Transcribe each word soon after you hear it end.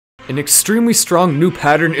An extremely strong new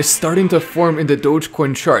pattern is starting to form in the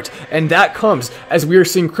Dogecoin chart, and that comes as we are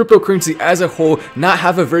seeing cryptocurrency as a whole not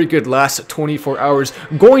have a very good last 24 hours,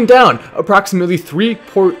 going down approximately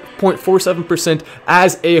 3.47%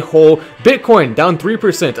 as a whole. Bitcoin down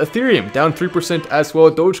 3%, Ethereum down 3% as well,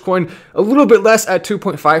 Dogecoin a little bit less at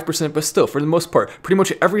 2.5%, but still, for the most part, pretty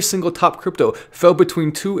much every single top crypto fell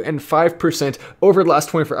between 2 and 5% over the last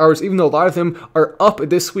 24 hours, even though a lot of them are up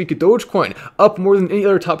this week. Dogecoin up more than any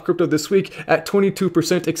other top crypto this week at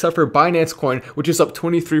 22%, except for Binance coin, which is up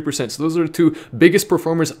 23%. So those are the two biggest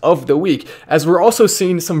performers of the week. As we're also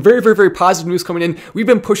seeing some very positive news coming in, we've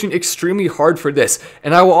been pushing extremely hard for this,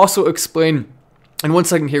 and I will also explain in 1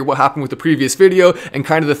 second here what happened with the previous video and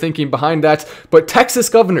kind of the thinking behind that. But Texas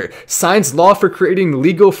governor signs law for creating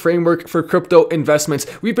legal framework for crypto investments.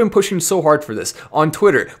 We've been pushing so hard for this on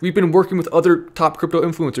Twitter. We've been working with other top crypto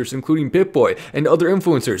influencers, including BitBoy and other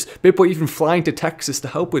influencers. BitBoy even flying to Texas to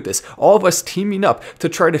help with this. All of us teaming up to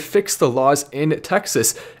try to fix the laws in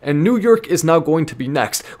Texas. And New York is now going to be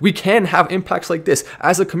next. We can have impacts like this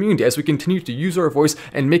as a community as we continue to use our voice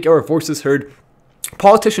and make our voices heard.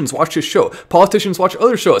 Politicians watch this show. Politicians watch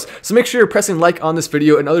other shows. So make sure you're pressing like on this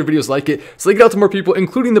video and other videos like it so they get out to more people,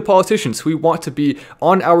 including the politicians who want to be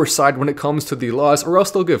on our side when it comes to the laws, or else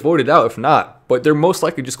they'll get voted out if not. But they're most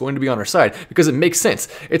likely just going to be on our side because it makes sense.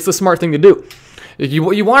 It's the smart thing to do. You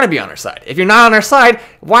want to be on our side. If you're not on our side,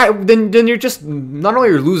 why? Then you're just, not only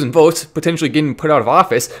you're losing votes, potentially getting put out of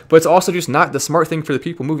office, but it's also just not the smart thing for the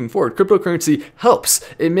people moving forward. Cryptocurrency helps.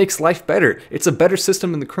 It makes life better. It's a better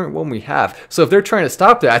system than the current one we have. So if they're trying to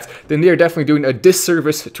stop that, then they are definitely doing a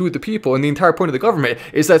disservice to the people. And the entire point of the government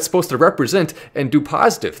is that it's supposed to represent and do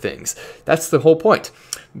positive things. That's the whole point.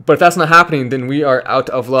 But if that's not happening, then we are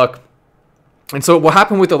out of luck. And so what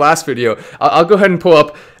happened with the last video, I'll go ahead and pull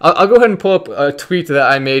up a tweet that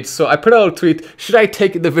I made. So I put out a tweet, should I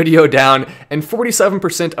take the video down? And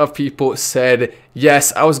 47% of people said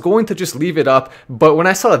yes. I was going to just leave it up, but when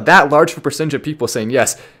I saw that large percentage of people saying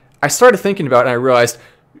yes, I started thinking about it and I realized,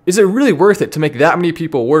 is it really worth it to make that many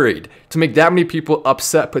people worried, to make that many people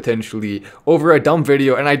upset potentially over a dumb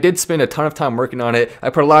video? And I did spend a ton of time working on it.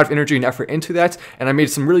 I put a lot of energy and effort into that, and I made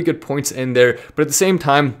some really good points in there. But at the same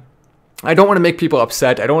time, I don't want to make people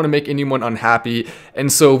upset. I don't want to make anyone unhappy.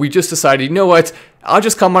 And so we just decided, you know what? I'll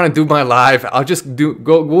just come on and do my live.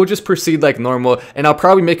 We'll just proceed like normal. And I'll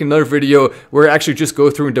probably make another video where I actually just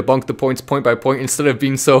go through and debunk the points point by point instead of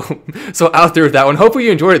being so out there with that one. Hopefully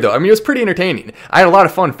you enjoyed it though. I mean, it was pretty entertaining. I had a lot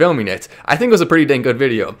of fun filming it. I think it was a pretty dang good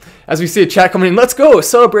video. As we see a chat coming in, let's go.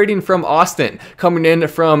 Celebrating from Austin. Coming in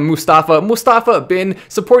from Mustafa. Mustafa been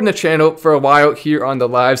supporting the channel for a while here on the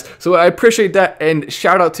lives. So I appreciate that. And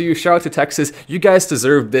shout out to you. Shout out to Texas. You guys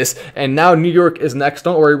deserve this. And now New York is next.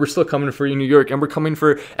 Don't worry. We're still coming for you, New York. And we're coming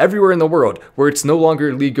for everywhere in the world where it's no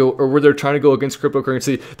longer legal or where they're trying to go against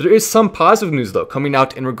cryptocurrency. There is some positive news though coming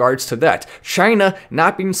out in regards to that. China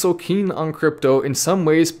not being so keen on crypto in some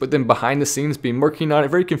ways, but then behind the scenes being working on it.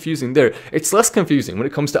 Very confusing there. It's less confusing when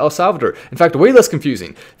it comes to El Salvador. In fact, way less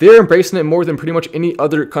confusing. They're embracing it more than pretty much any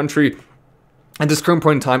other country at this current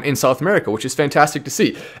point in time in South America, which is fantastic to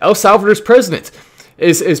see. El Salvador's president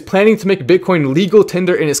is planning to make Bitcoin legal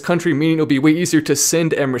tender in his country, meaning it'll be way easier to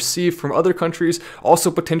send and receive from other countries. Also,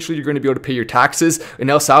 potentially, you're going to be able to pay your taxes in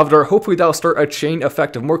El Salvador. Hopefully, that'll start a chain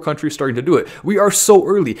effect of more countries starting to do it. We are so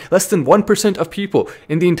early. Less than 1% of people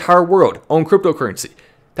in the entire world own cryptocurrency.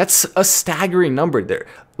 That's a staggering number there.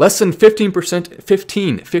 Less than 15%,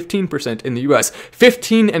 15% in the US.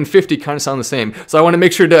 15 and 50 kind of sound the same. So I want to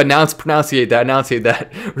make sure to enunciate that,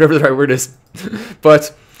 whatever the right word is.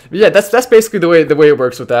 But yeah, that's basically the way it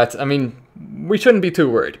works with that. I mean, we shouldn't be too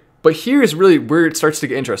worried. But here is really where it starts to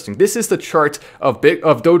get interesting. This is the chart of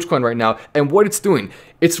Dogecoin right now and what it's doing.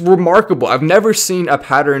 It's remarkable. I've never seen a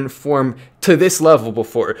pattern form to this level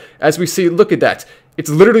before. As we see, look at that. It's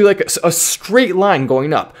literally like a straight line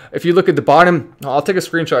going up. If you look at the bottom, I'll take a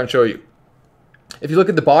screenshot and show you. If you look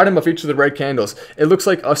at the bottom of each of the red candles, it looks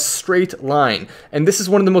like a straight line. And this is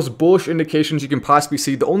one of the most bullish indications you can possibly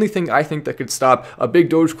see. The only thing I think that could stop a big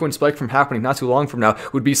Dogecoin spike from happening not too long from now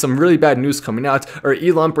would be some really bad news coming out, or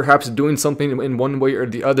Elon perhaps doing something in one way or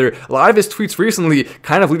the other. A lot of his tweets recently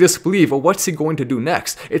kind of lead us to believe, well, what's he going to do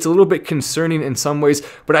next? It's a little bit concerning in some ways,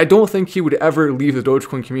 but I don't think he would ever leave the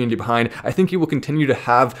Dogecoin community behind. I think he will continue to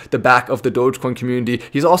have the back of the Dogecoin community.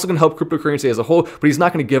 He's also going to help cryptocurrency as a whole, but he's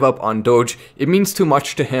not going to give up on Doge. It means means too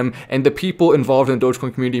much to him, and the people involved in the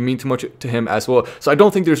Dogecoin community mean too much to him as well. So I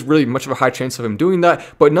don't think there's really much of a high chance of him doing that,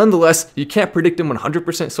 but nonetheless, you can't predict him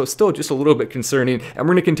 100%, so it's still just a little bit concerning, and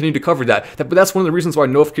we're going to continue to cover that. But that's one of the reasons why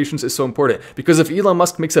notifications is so important, because if Elon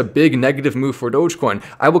Musk makes a big negative move for Dogecoin,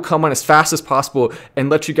 I will come on as fast as possible and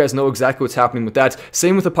let you guys know exactly what's happening with that.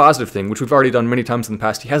 Same with the positive thing, which we've already done many times in the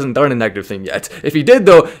past. He hasn't done a negative thing yet. If he did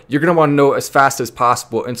though, you're going to want to know as fast as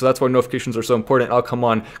possible, and so that's why notifications are so important. I'll come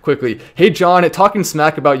on quickly. Hey John, talking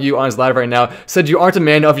smack about you on his live right now, said you aren't a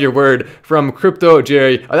man of your word from Crypto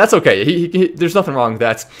Jerry. Oh, that's okay. There's nothing wrong with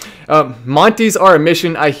that. Monty's are a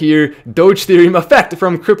mission, I hear. Doge Theorem effect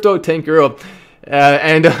from Crypto Tank Girl.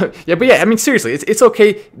 Yeah, but yeah, I mean, seriously, it's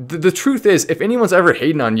okay. The truth is, if anyone's ever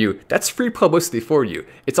hating on you, that's free publicity for you.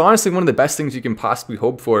 It's honestly one of the best things you can possibly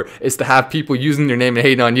hope for, is to have people using your name and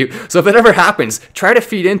hating on you. So if it ever happens, try to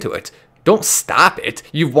feed into it. Don't stop it.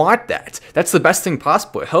 You want that. That's the best thing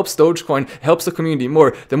possible. It helps Dogecoin, it helps the community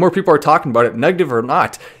more. The more people are talking about it, negative or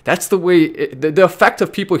not. That's the way, the effect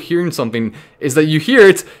of people hearing something is that you hear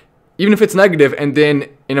it, even if it's negative, and then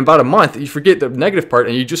in about a month, you forget the negative part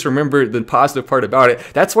and you just remember the positive part about it.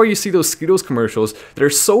 That's why you see those Skittles commercials that are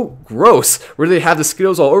so gross, where they have the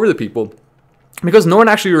Skittles all over the people. Because no one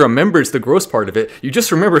actually remembers the gross part of it. You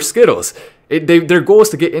just remember Skittles. Their goal is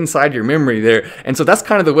to get inside your memory there. And so that's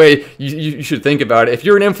kind of the way you should think about it. If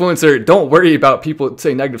you're an influencer, don't worry about people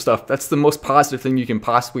saying negative stuff. That's the most positive thing you can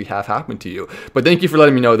possibly have happen to you. But thank you for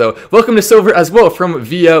letting me know, though. Welcome to Silver as well from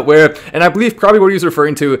Via, where, and I believe probably what he was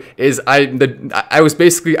referring to is I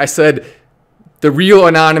said, the real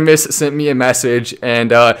anonymous sent me a message, and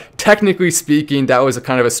technically speaking, that was a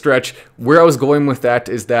kind of a stretch. Where I was going with that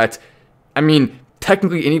is that, I mean,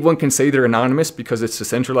 technically anyone can say they're anonymous because it's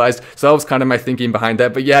decentralized. So that was kind of my thinking behind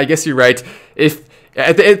that. But yeah, I guess you're right. If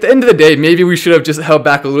at the end of the day, maybe we should have just held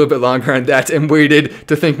back a little bit longer on that and waited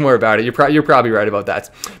to think more about it. You're probably right about that.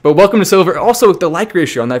 But welcome to Silver. Also, the like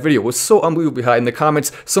ratio on that video was so unbelievably high in the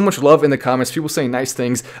comments. So much love in the comments. People saying nice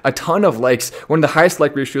things. A ton of likes. One of the highest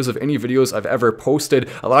like ratios of any videos I've ever posted.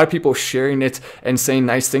 A lot of people sharing it and saying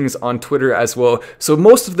nice things on Twitter as well. So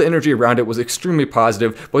most of the energy around it was extremely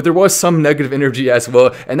positive, but there was some negative energy as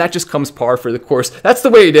well, and that just comes par for the course. That's the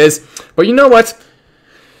way it is. But you know what?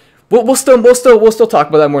 We'll still talk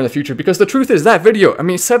about that more in the future, because the truth is that video, I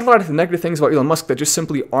mean, it said a lot of negative things about Elon Musk that just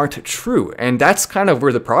simply aren't true, and that's kind of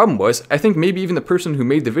where the problem was. I think maybe even the person who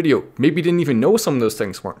made the video maybe didn't even know some of those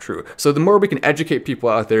things weren't true. So the more we can educate people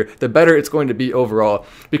out there, the better it's going to be overall,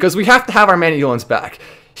 because we have to have our man Elon's back.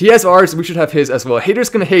 He has ours, we should have his as well. Haters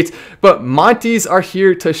gonna hate, but Monty's are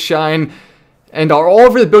here to shine and are all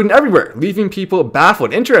over the building everywhere, leaving people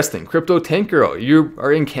baffled. Interesting. Crypto Tank Girl, you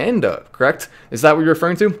are in Canada, correct? Is that what you're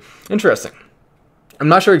referring to? Interesting. I'm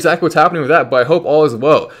not sure exactly what's happening with that, but I hope all is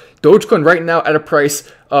well. Dogecoin right now at a price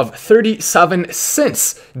of 37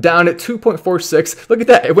 cents, down at 2.46. Look at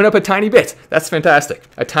that, it went up a tiny bit. That's fantastic.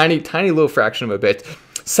 A tiny little fraction of a bit.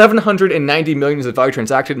 790 million is the value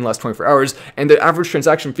transacted in the last 24 hours, and the average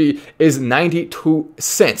transaction fee is 92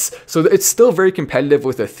 cents. So it's still very competitive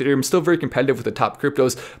with Ethereum, still very competitive with the top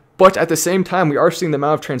cryptos. But at the same time, we are seeing the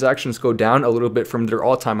amount of transactions go down a little bit from their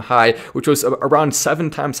all-time high, which was around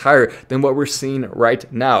 7 times higher than what we're seeing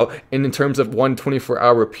right now in terms of one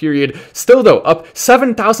 24-hour period. Still though, up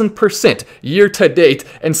 7,000% year to date.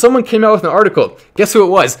 And someone came out with an article. Guess who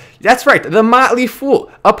it was? That's right, the Motley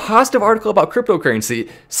Fool. A positive article about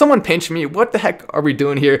cryptocurrency. Someone pinch me. What the heck are we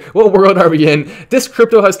doing here? What world are we in? This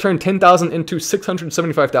crypto has turned 10,000 into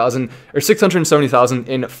 675,000 or 670,000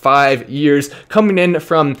 in 5 years, coming in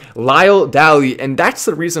from Lyle Dally, and that's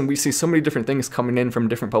the reason we see so many different things coming in from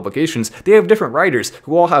different publications. They have different writers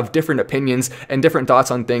who all have different opinions and different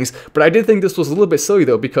thoughts on things, but I did think this was a little bit silly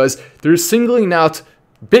though, because they're singling out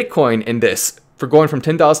Bitcoin in this for going from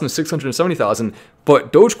 10,000 to 670,000,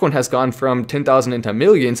 but Dogecoin has gone from 10,000 into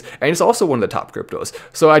millions, and it's also one of the top cryptos.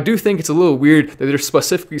 So I do think it's a little weird that they're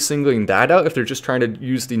specifically singling that out if they're just trying to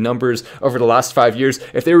use the numbers over the last 5 years.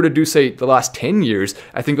 If they were to do, say, the last 10 years,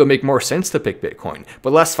 I think it would make more sense to pick Bitcoin. But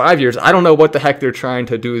the last 5 years, I don't know what the heck they're trying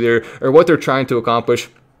to do there or what they're trying to accomplish.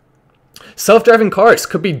 Self-driving cars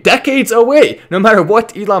could be decades away, no matter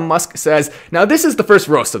what Elon Musk says. Now, this is the first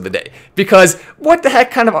roast of the day, because what the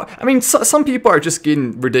heck kind of, I mean, some people are just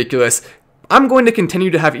getting ridiculous. I'm going to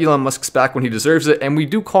continue to have Elon Musk's back when he deserves it, and we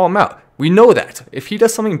do call him out. We know that. If he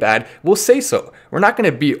does something bad, we'll say so. We're not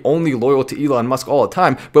going to be only loyal to Elon Musk all the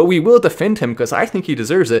time, but we will defend him because I think he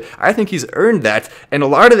deserves it. I think he's earned that, and a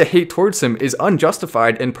lot of the hate towards him is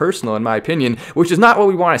unjustified and personal, in my opinion, which is not what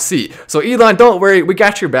we want to see. So Elon, don't worry, we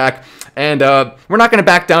got your back, and we're not going to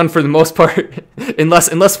back down for the most part, unless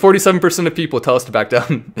 47% of people tell us to back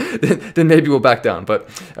down. Then maybe we'll back down, but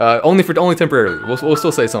only temporarily. We'll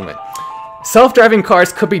still say something. Self-driving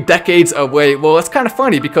cars could be decades away. Well, it's kind of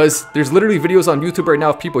funny because there's literally videos on YouTube right now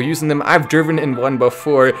of people using them. I've driven in one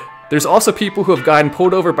before. There's also people who have gotten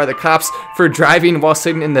pulled over by the cops for driving while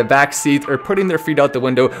sitting in the back seat or putting their feet out the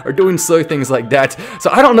window or doing silly things like that. So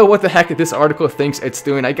I don't know what the heck this article thinks it's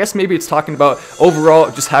doing. I guess maybe it's talking about overall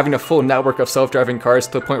just having a full network of self-driving cars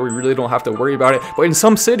to the point where we really don't have to worry about it. But in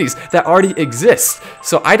some cities, that already exists.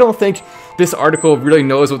 So I don't think this article really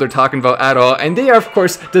knows what they're talking about at all, and they are, of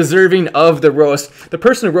course, deserving of the roast. The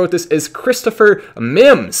person who wrote this is Christopher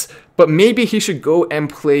Mims, but maybe he should go and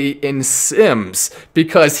play in Sims,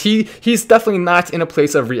 because he's definitely not in a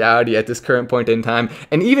place of reality at this current point in time,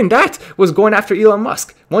 and even that was going after Elon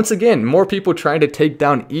Musk. Once again, more people trying to take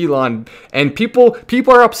down Elon, and people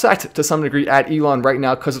are upset to some degree at Elon right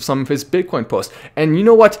now because of some of his Bitcoin posts, and you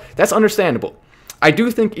know what? That's understandable. I do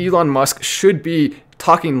think Elon Musk should be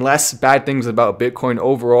talking less bad things about Bitcoin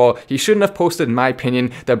overall. He shouldn't have posted, in my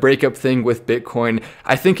opinion, the breakup thing with Bitcoin.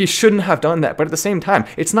 I think he shouldn't have done that, but at the same time,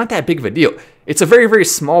 it's not that big of a deal. It's a very, very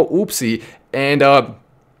small oopsie, and I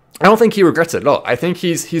don't think he regrets it at all. I think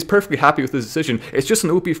he's perfectly happy with his decision. It's just an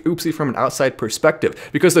oopsie from an outside perspective,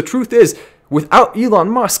 because the truth is, without Elon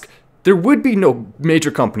Musk, there would be no major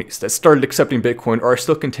companies that started accepting Bitcoin or are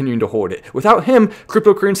still continuing to hold it. Without him,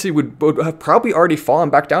 cryptocurrency would have probably already fallen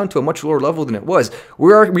back down to a much lower level than it was.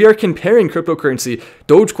 We are comparing cryptocurrency,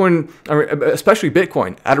 Dogecoin, especially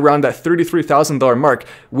Bitcoin, at around that $33,000 mark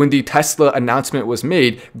when the Tesla announcement was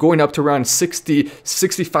made, going up to around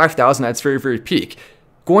 65,000 at its very, very peak.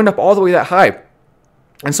 Going up all the way that high.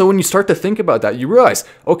 And so when you start to think about that, you realize,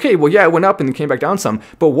 okay, well, yeah, it went up and then came back down some.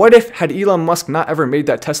 But what if, had Elon Musk not ever made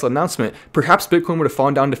that Tesla announcement, perhaps Bitcoin would have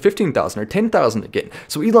fallen down to 15,000 or 10,000 again.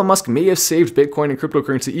 So Elon Musk may have saved Bitcoin and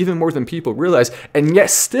cryptocurrency even more than people realize. And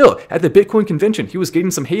yet still, at the Bitcoin convention, he was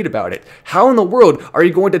getting some hate about it. How in the world are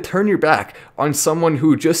you going to turn your back on someone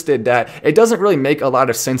who just did that? It doesn't really make a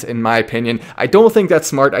lot of sense, in my opinion. I don't think that's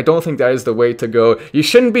smart. I don't think that is the way to go. You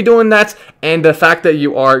shouldn't be doing that. And the fact that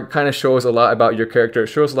you are kind of shows a lot about your character.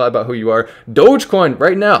 Shows a lot about who you are. Dogecoin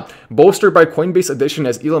right now bolstered by Coinbase addition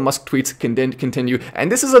as Elon Musk tweets continue,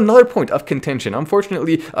 and this is another point of contention.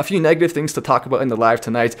 Unfortunately, a few negative things to talk about in the live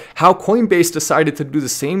tonight. How Coinbase decided to do the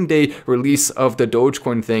same day release of the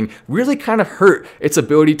Dogecoin thing really kind of hurt its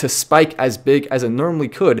ability to spike as big as it normally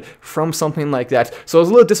could from something like that. So I was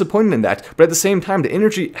a little disappointed in that, but at the same time, the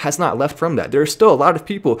energy has not left from that. There are still a lot of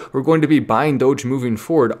people who are going to be buying Doge moving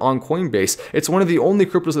forward on Coinbase. It's one of the only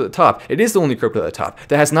cryptos at the top. It is the only crypto at the top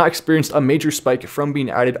that has not experienced a major spike from being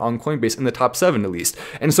added on Coinbase, in the top 7 at least.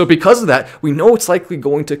 And so because of that, we know it's likely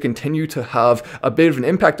going to continue to have a bit of an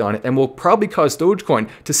impact on it, and will probably cause Dogecoin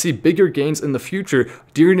to see bigger gains in the future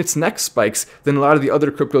during its next spikes than a lot of the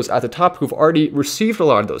other cryptos at the top who've already received a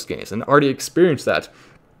lot of those gains and already experienced that.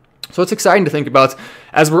 So it's exciting to think about,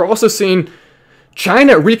 as we're also seeing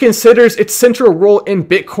China reconsiders its central role in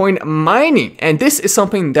Bitcoin mining. And this is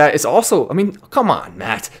something that is also, I mean, come on,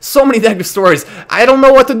 Matt. So many negative stories. I don't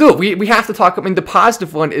know what to do. We have to talk, I mean, the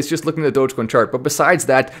positive one is just looking at the Dogecoin chart. But besides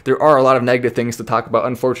that, there are a lot of negative things to talk about,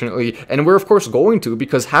 unfortunately. And we're, of course, going to,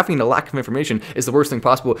 because having a lack of information is the worst thing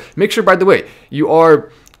possible. Make sure, by the way, you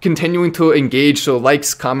are continuing to engage, so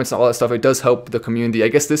likes, comments, and all that stuff. It does help the community. I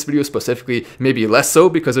guess this video specifically maybe less so,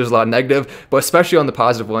 because there's a lot of negative, but especially on the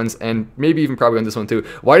positive ones, and maybe even probably on this one too.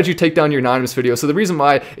 Why did you take down your anonymous video? So the reason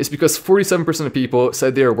why is because 47% of people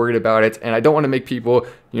said they were worried about it, and I don't want to make people,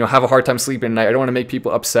 you know, have a hard time sleeping at night. I don't want to make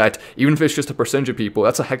people upset, even if it's just a percentage of people.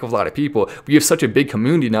 That's a heck of a lot of people. We have such a big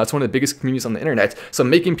community now. It's one of the biggest communities on the internet. So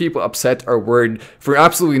making people upset or worried for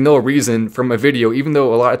absolutely no reason from a video, even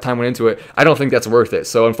though a lot of time went into it, I don't think that's worth it.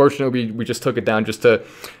 So unfortunately, we just took it down just to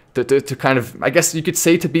kind of, I guess you could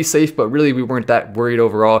say, to be safe, but really we weren't that worried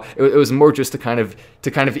overall. It was more just to kind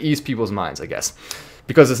of ease people's minds, I guess,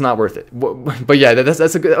 because it's not worth it. But yeah,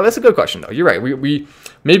 that's a good question though. You're right. We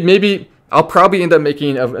maybe I'll probably end up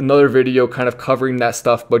making another video kind of covering that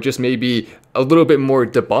stuff, but just maybe a little bit more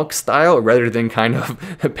debunk style rather than kind of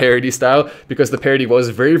parody style, because the parody was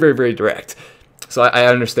very, very, very direct. So I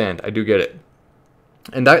understand. I do get it.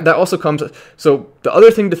 And that also comes, so The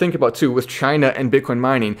other thing to think about too with China and Bitcoin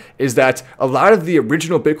mining is that a lot of the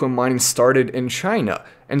original Bitcoin mining started in China.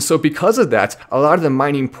 And so because of that, a lot of the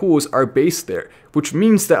mining pools are based there, which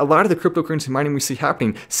means that a lot of the cryptocurrency mining we see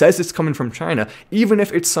happening says it's coming from China, even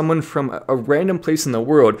if it's someone from a random place in the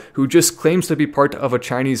world who just claims to be part of a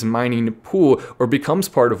Chinese mining pool or becomes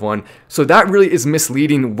part of one. So that really is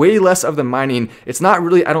misleading. Way less of the mining. It's not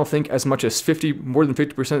really, I don't think, as much as more than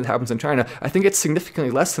 50% that happens in China. I think it's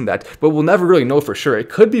significantly less than that, but we'll never really know for sure. It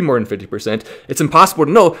could be more than 50%. It's impossible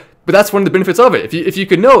to know, but that's one of the benefits of it. If you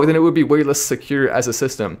could know, then it would be way less secure as a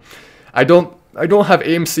system. I don't have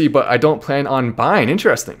AMC, but I don't plan on buying.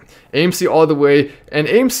 Interesting. AMC all the way. And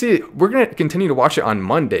AMC, we're going to continue to watch it on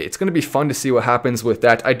Monday. It's going to be fun to see what happens with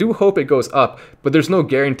that. I do hope it goes up, but there's no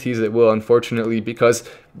guarantees it will, unfortunately, because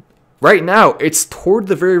right now it's toward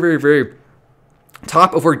the very, very, very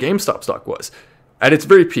top of where GameStop stock was at its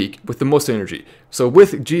very peak with the most energy. So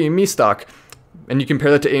with GME stock, and you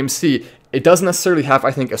compare that to AMC, it doesn't necessarily have,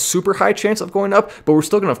 I think, a super high chance of going up, but we're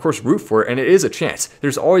still going to, of course, root for it, and it is a chance.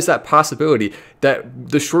 There's always that possibility that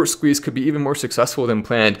the short squeeze could be even more successful than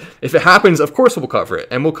planned. If it happens, of course, we'll cover it,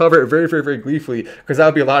 and we'll cover it very, very, very gleefully, because that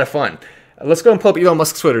would be a lot of fun. Let's go and pull up Elon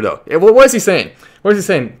Musk's Twitter, though. What is he saying? What is he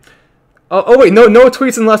saying? Oh wait, no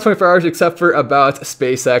tweets in the last 24 hours except for about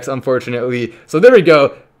SpaceX, unfortunately. So there we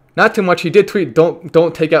go. Not too much. He did tweet,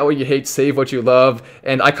 don't take out what you hate, save what you love.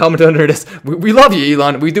 And I commented under this, we love you,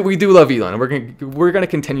 Elon. We do love Elon. We're gonna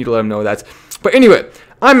continue to let him know that. But anyway,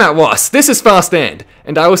 I'm Matt Wass. This is Fast Stand,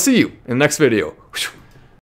 and I will see you in the next video.